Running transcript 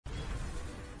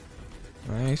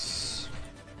Nice.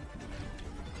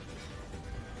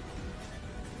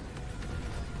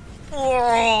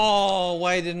 Oh,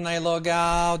 why didn't I log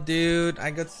out, dude? I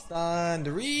got stunned.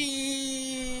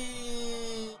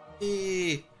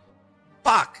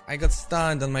 Fuck! I got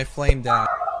stunned on my flame dash.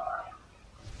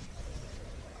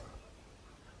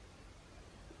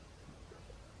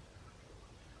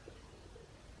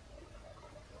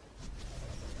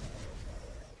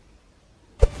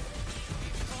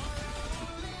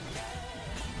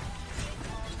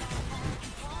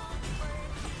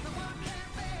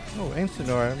 Oh, instant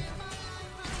orb.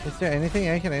 Is there anything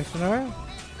I can instant orb?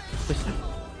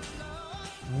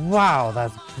 Wow,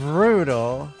 that's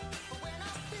brutal.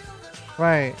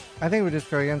 Right, I think we just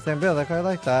go against same build. I quite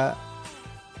like that.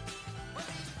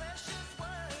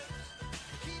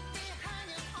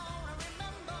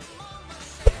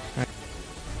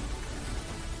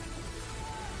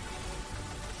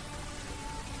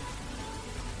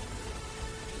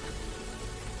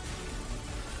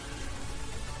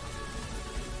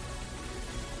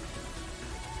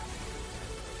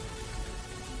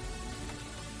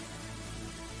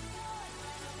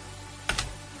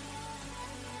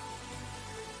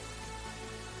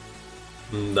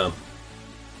 No.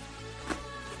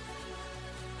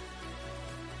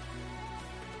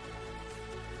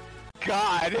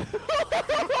 God!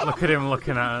 Look at him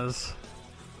looking at us.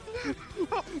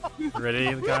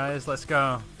 Ready, guys? Let's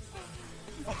go.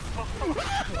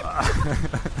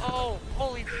 Oh,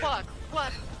 holy fuck!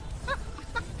 What?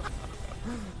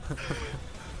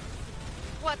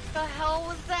 What the hell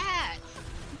was that?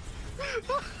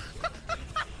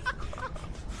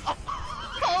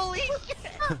 Holy shit!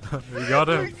 We got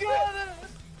him. We got him!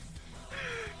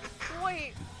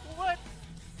 Wait, what?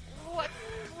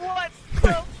 What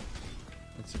the?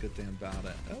 That's a good thing about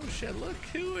it. Oh shit, look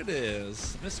who it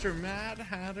is. Mr. Mad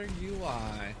Hatter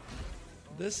UI.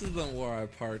 This isn't where I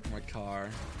parked my car.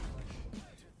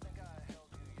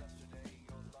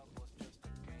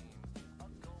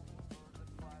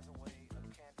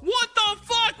 What the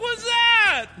fuck was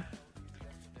that?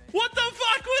 What the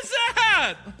fuck was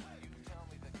that?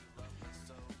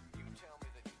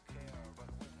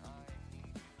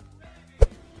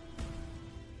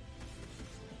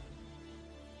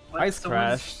 Ice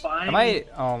crashed. Am I?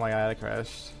 Oh my god, I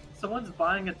crashed. Someone's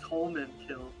buying a Tolman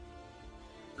kill.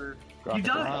 You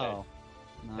died! Oh,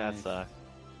 that Nice. sucks.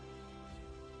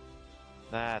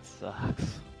 That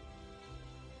sucks.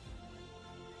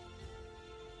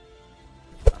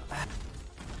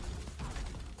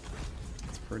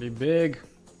 It's pretty big.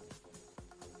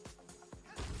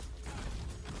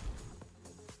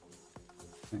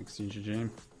 Thanks, CGG,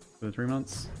 for the 3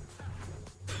 months.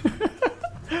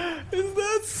 Is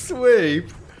that sweep?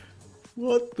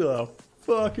 What the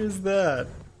fuck is that?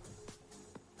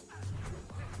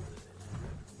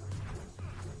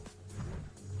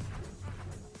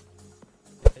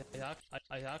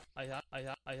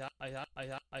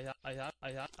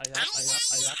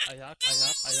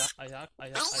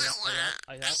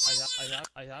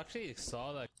 I actually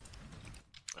saw that.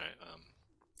 Alright,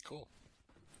 cool.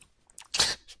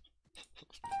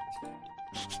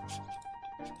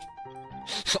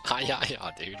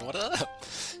 Yeah, dude, what up?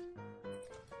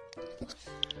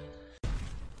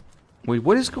 Wait,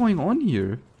 what is going on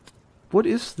here? What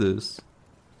is this?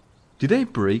 Did I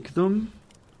break them?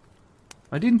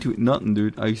 I didn't do nothing,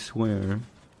 dude, I swear.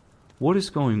 What is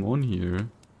going on here?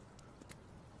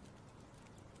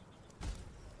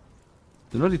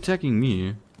 They're not attacking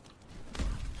me.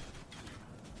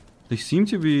 They seem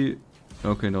to be...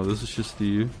 Okay, no, this is just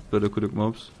the Bedokuduk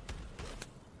mobs.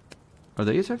 Are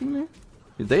they attacking me?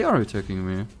 Yeah, they are attacking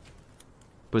me.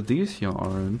 But these here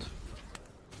aren't.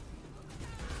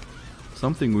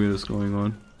 Something weird is going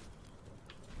on.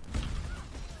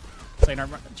 So you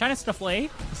don't China's to flee,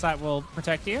 so that will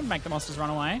protect you, make the monsters run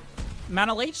away.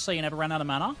 Mana leech, so you never run out of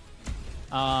mana.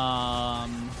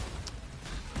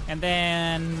 And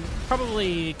then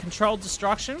probably controlled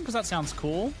destruction, because that sounds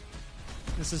cool.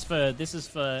 This is for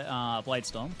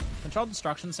Bladestorm. Controlled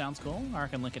destruction sounds cool. I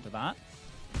reckon link it to that.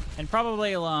 And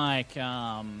probably like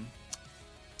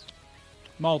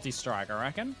multi-strike, I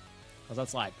reckon. Because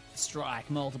that's like strike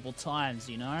multiple times,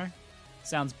 you know?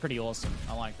 Sounds pretty awesome.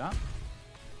 I like that.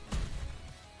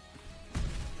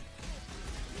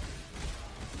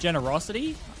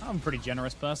 Generosity? I'm a pretty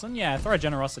generous person. Yeah, throw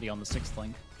generosity on the 6th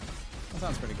link. That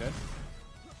sounds pretty good.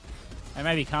 And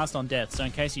maybe cast on death, so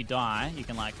in case you die, you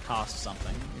can like cast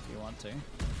something if you want to.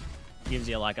 Gives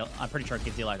you like I'm pretty sure it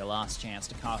gives you like a last chance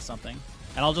to cast something.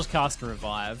 And I'll just cast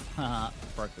Revive.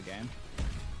 Broke the game.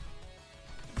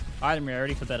 Item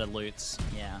rarity for better loots.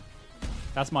 Yeah.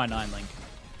 That's my 9 link.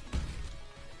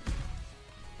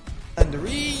 And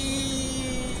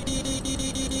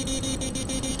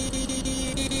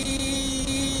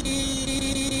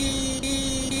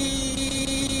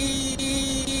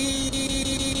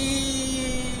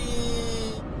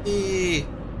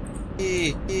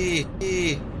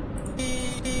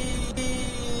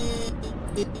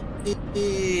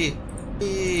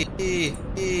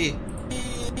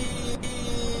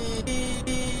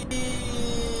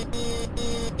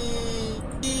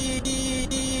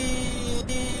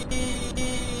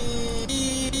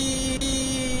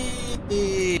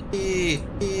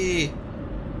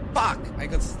fuck! I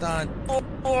got stunned.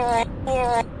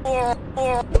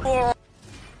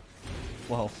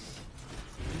 Whoa.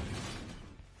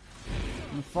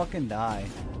 You fucking die.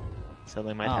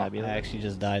 Selling my Oh, tabula. I actually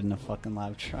just died in a fucking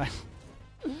live trial.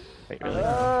 Wait, really?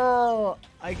 Oh,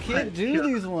 I can't do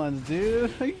these ones,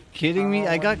 dude. Are you kidding me?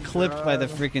 I got clipped by the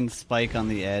freaking spike on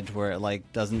the edge where it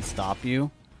like doesn't stop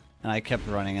you, and I kept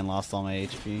running and lost all my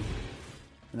HP.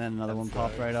 And then another one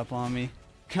popped right up on me.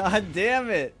 God damn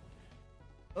it!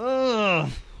 Ugh.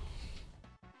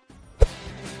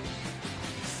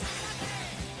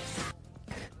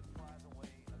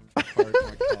 Park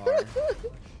my car.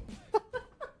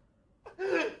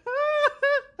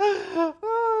 Oh,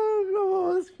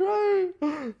 I was crying.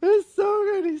 It's so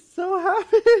good. He's so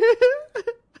happy.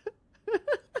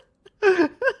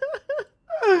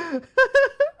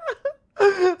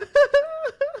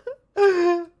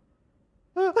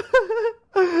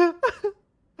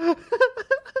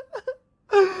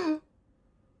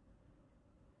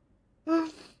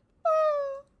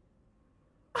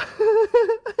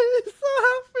 He's so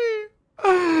happy.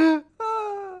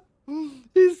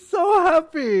 He's so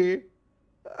happy.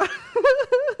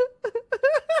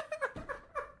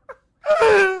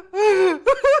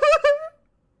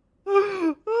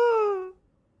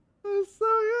 It's so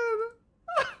good.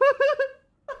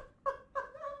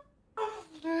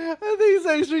 I think it's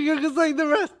extra good because like the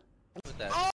rest.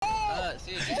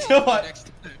 See, What?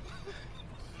 next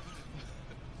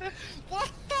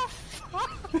What the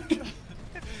fuck?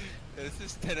 This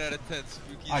is 10 out of 10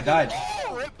 spooky. I died.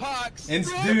 Oh, rip pox.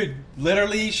 Dude,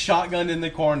 literally shotgun in the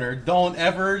corner. Don't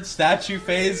ever statue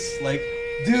phase. Like,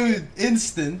 dude,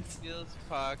 instant. Skills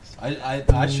pox.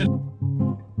 I should.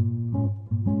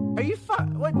 Are you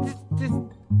what? This.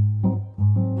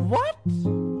 What?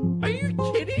 Are you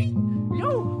kidding?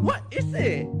 Yo, what is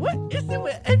it? What is it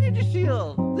with energy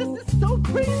shield? This is so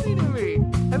crazy to me.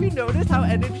 Have you noticed how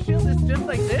energy shield is just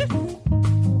like this?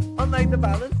 On like the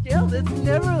balance scale, it's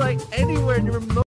never like anywhere remote.